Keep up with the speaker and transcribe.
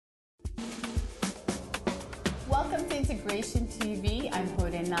Integration TV. I'm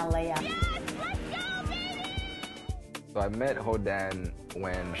Hodan. So I met Hodan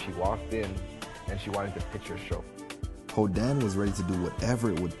when she walked in and she wanted to pitch her show. Hodan was ready to do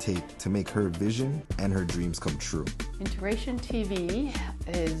whatever it would take to make her vision and her dreams come true. Integration TV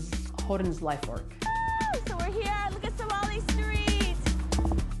is Hodan's life work. So we're here, look at Somali Street.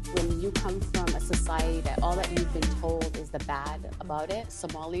 When you come from a society that all that you've been told is the bad about it,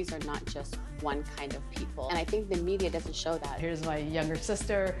 Somalis are not just one kind of people. And I think the media doesn't show that. Here's my younger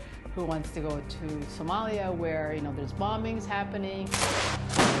sister who wants to go to Somalia where, there's bombings happening.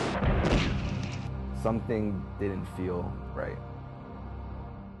 Something didn't feel right.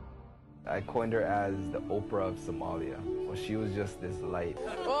 I coined her as the Oprah of Somalia. Well, she was just this light.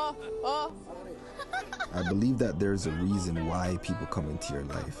 I believe that there's a reason why people come into your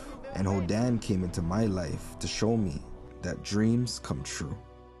life. And Hodan came into my life to show me that dreams come true.